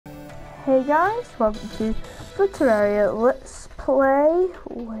Hey guys, welcome to the Terraria Let's Play.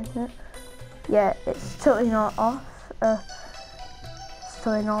 Where is it? Yeah, it's totally not off. It's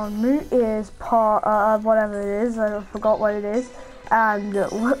totally not on. Moot is part of whatever it is. I forgot what it is. And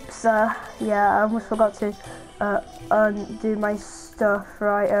whoops, yeah, I almost forgot to undo my stuff.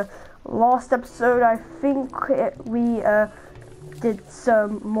 Right, last episode, I think we did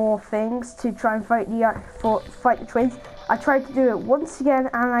some more things to try and fight the twins. I tried to do it once again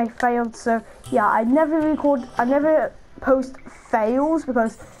and I failed, so yeah, I never post fails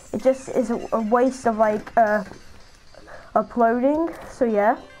because it just is a waste of like uploading. So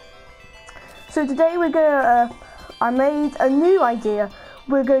yeah, so today we're gonna I made a new idea.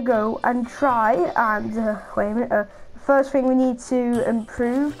 We're gonna go and try and wait a minute, the first thing we need to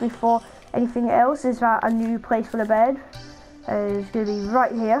improve before anything else is a new place for the bed. It's gonna be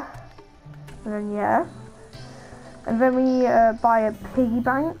right here, and then yeah. And then we buy a piggy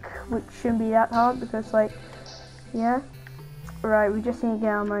bank, which shouldn't be that hard because, like, yeah. Right, we just need to get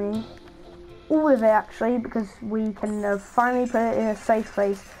our money. All of it, actually, because we can finally put it in a safe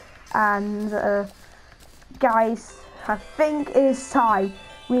place. And, guys, I think it is time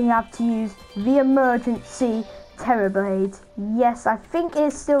we have to use the emergency terror blade. Yes, I think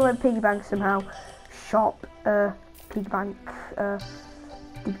it's still a piggy bank somehow. Shop, piggy bank,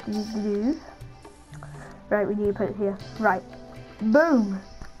 Right, we need to put it here. Right. Boom.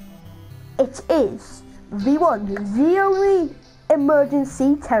 It is the one, the only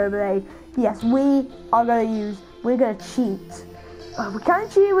emergency terror blade. Yes, we're gonna cheat. We can't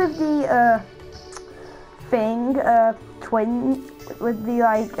cheat with the twin, with the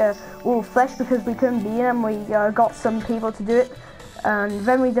like wolf flesh because we couldn't beat them. We got some people to do it, and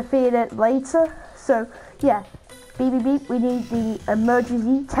then we defeated it later. So yeah, beep beep beep. We need the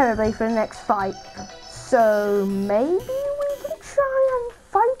emergency terror blade for the next fight. So maybe we can try and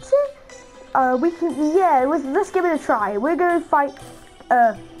fight it. We can, yeah. Let's give it a try. We're gonna fight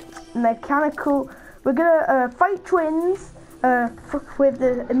mechanical. We're gonna fight twins with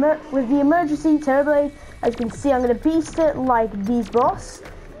the emergency terror blade. As you can see, I'm gonna beast it like these boss.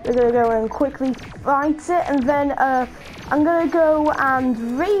 We're gonna go and quickly fight it, and then I'm gonna go and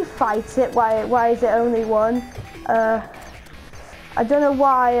refight it. Why is it only one? I don't know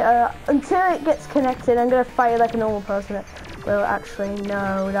why, until it gets connected, I'm gonna fight it like a normal person. Well, actually,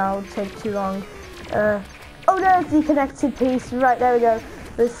 no, that'll take too long. Oh, there's the connected piece. Right, there we go.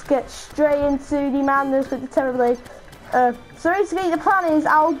 Let's get straight into the madness with the terror blade. So basically, the plan is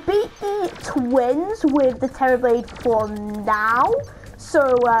I'll beat the twins with the terror blade for now.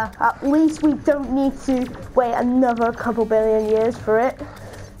 So, at least we don't need to wait another couple billion years for it.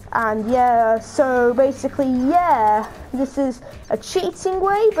 And yeah, so basically, yeah, this is a cheating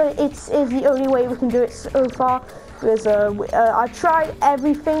way, but it is the only way we can do it so far. Because I tried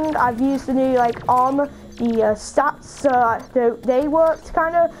everything. I've used the new like armor, the stats, they worked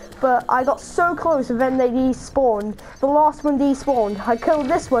kind of, but I got so close and then they despawned. The last one despawned. I killed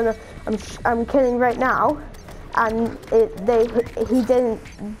this one. I'm killing right now, and he didn't.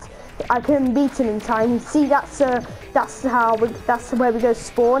 I couldn't beat him in time. See, that's where we go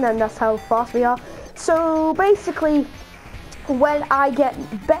spawn, and that's how fast we are. So basically, when I get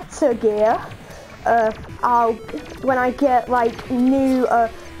better gear, when I get like new, I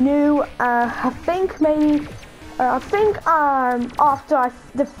think after I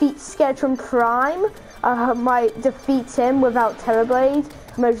defeat Skedron Prime, I might defeat him without Terrorblade,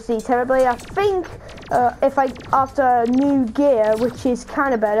 emergency Terrorblade. I think after new gear, which is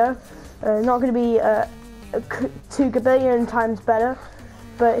kind of better, not going to be 2 billion times better,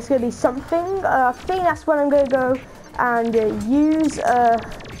 but it's going to be something. I think that's when I'm going to go and use.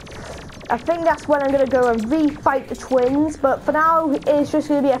 I think that's when I'm going to go and refight the twins. But for now, it's just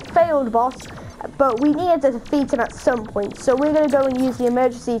going to be a failed boss. But we needed to defeat him at some point, so we're going to go and use the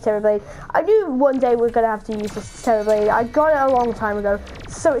emergency terror blade. I knew one day we're going to have to use this terror blade. I got it a long time ago,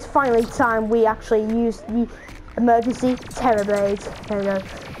 so it's finally time we actually use the emergency terror blade. There we go.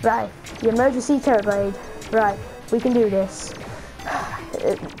 Right, the emergency terror blade. Right, we can do this.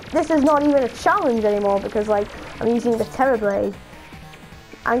 This is not even a challenge anymore because, like, I'm using the terror blade.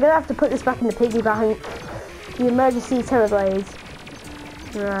 I'm going to have to put this back in the piggy bank. The emergency terror blade.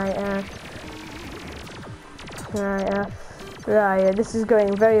 Right, Right, this is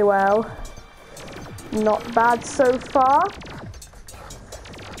going very well. Not bad so far.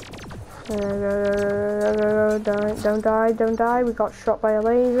 Don't die. We got shot by a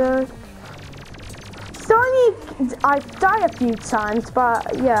laser. I've died a few times,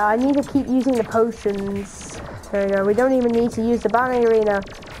 but yeah, I need to keep using the potions. There we go. We don't even need to use the battle arena.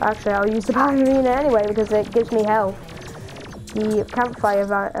 Actually, I'll use the battle arena anyway because it gives me health. the campfire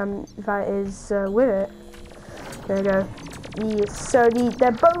that is with it. There we go. So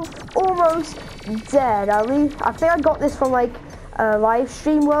they're both almost dead. I think I got this from like live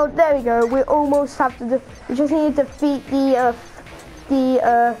stream world. There we go. We almost have to. We just need to defeat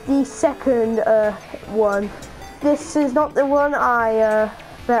the second one. This is not the one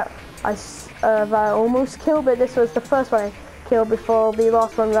that I almost killed, but this was the first one I killed before the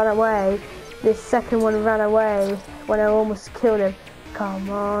last one ran away. This second one ran away when I almost killed him. Come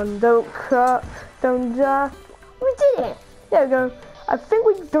on, don't cut, don't die. We did it. There we go. I think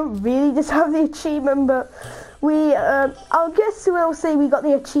we don't really deserve the achievement, but we, I guess we'll say we got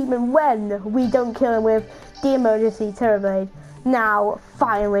the achievement when we don't kill him with the emergency Terror Blade. Now,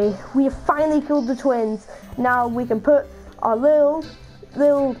 finally, we have finally killed the twins. Now we can put our little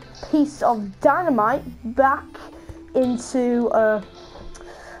piece of dynamite back into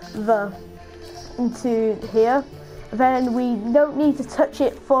here. Then we don't need to touch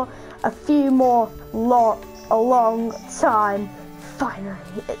it for a long time. Finally,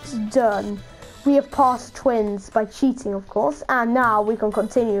 it's done. We have passed twins by cheating, of course, and now we can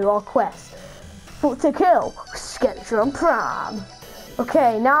continue our quest to kill Skeletron Prime.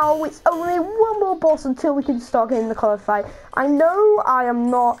 Okay, now it's only one more boss until we can start getting the colored fight. I know I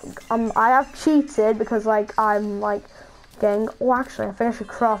have cheated because I'm getting. Oh, actually, I think I should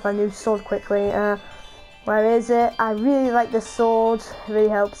craft a new sword quickly. Where is it? I really like this sword. It really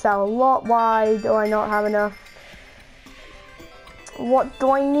helps out a lot. Why do I not have enough? What do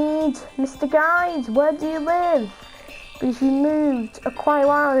I need, Mr. Guide? Where do you live? Because you moved quite a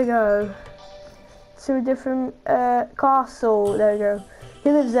while ago to a different castle. There we go. He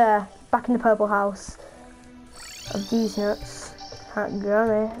lives there, back in the purple house of these nuts. Can't go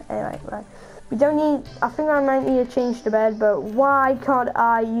there. Anyway, right. We don't need. I think I might need to change the bed, but why can't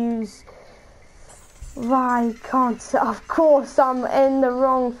I use? Why can't? Of course, I'm in the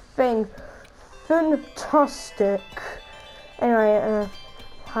wrong thing. Fantastic. Anyway,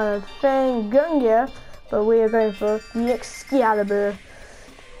 hard thing, Gungia, but we are going for the Excalibur.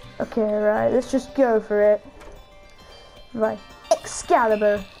 Okay, right, let's just go for it. Right,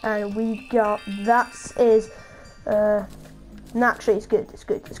 Excalibur, and we got, that is, actually it's good, it's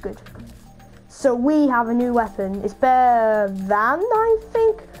good, it's good. So we have a new weapon. It's better than, I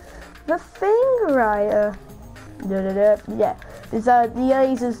think, the thing, right, yeah. The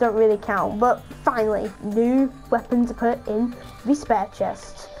lasers don't really count, but finally, new weapon to put in the spare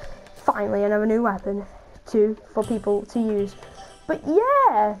chest. Finally, another new weapon for people to use. But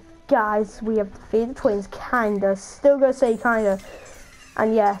yeah, guys, we have defeated the twins, kinda. Still gonna say kinda.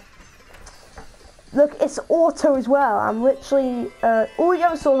 And yeah, look, it's auto as well. I'm literally all the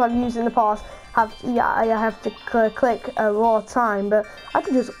other swords I've used in the past I have to click a lot of time, but I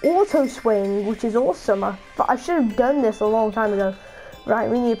can just auto swing, which is awesome. I should have done this a long time ago. Right,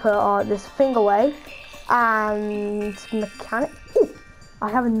 we need to put this thing away, and mechanic. Ooh, I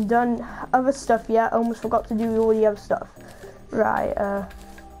haven't done other stuff yet. I almost forgot to do all the other stuff. Right,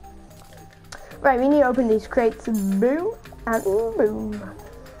 right, we need to open these crates. Boom and boom.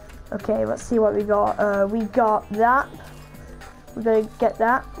 Okay, let's see what we got. We got that. We're gonna get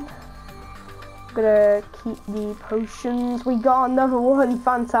that. Gonna keep the potions. We got another one,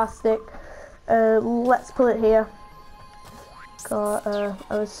 fantastic. Let's put it here. Got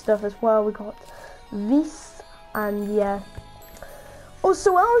other stuff as well. We got this, and yeah.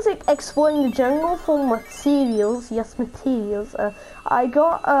 Also, while I was exploring the jungle for materials, yes, materials, I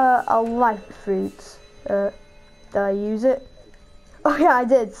got a life fruit. Did I use it? Oh yeah, I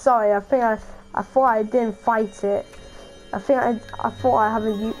did. Sorry, I thought I didn't fight it. I thought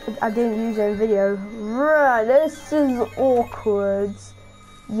I didn't use it in video. Right, this is awkward.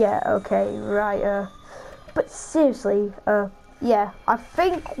 Yeah, okay, right, but seriously, yeah, I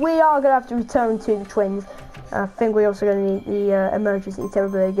think we are gonna have to return to the twins. I think we're also gonna need the emergency Terror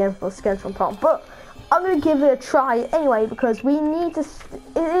Blade again for Skeletron Prime, but I'm gonna give it a try anyway, because we need to,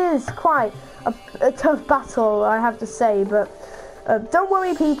 it is quite a tough battle, I have to say, but don't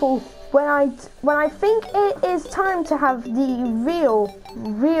worry people, when I think it is time to have the real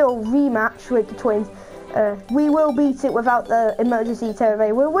rematch with the twins, we will beat it without the emergency Terror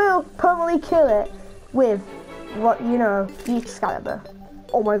Blade. We will permanently kill it with, the Excalibur.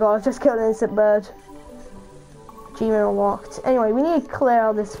 Oh my god, I just killed an innocent bird. Achievement unlocked. Anyway, we need to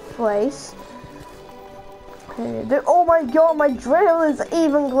clear this place. Oh my god, my drill is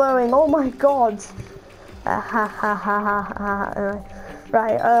even glowing. Oh my god.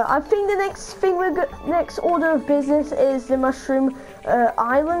 Right, I think the next order of business is the Mushroom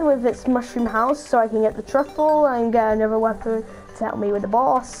Island with its mushroom house, so I can get the truffle and get another weapon to help me with the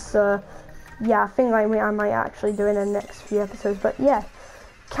boss. yeah, I think like I might actually do in the next few episodes. But yeah,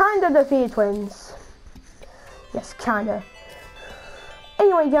 kinda defeated twins. Yes, kinda.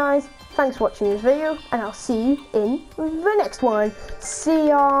 Anyway, guys, thanks for watching this video, and I'll see you in the next one. See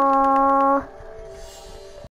ya.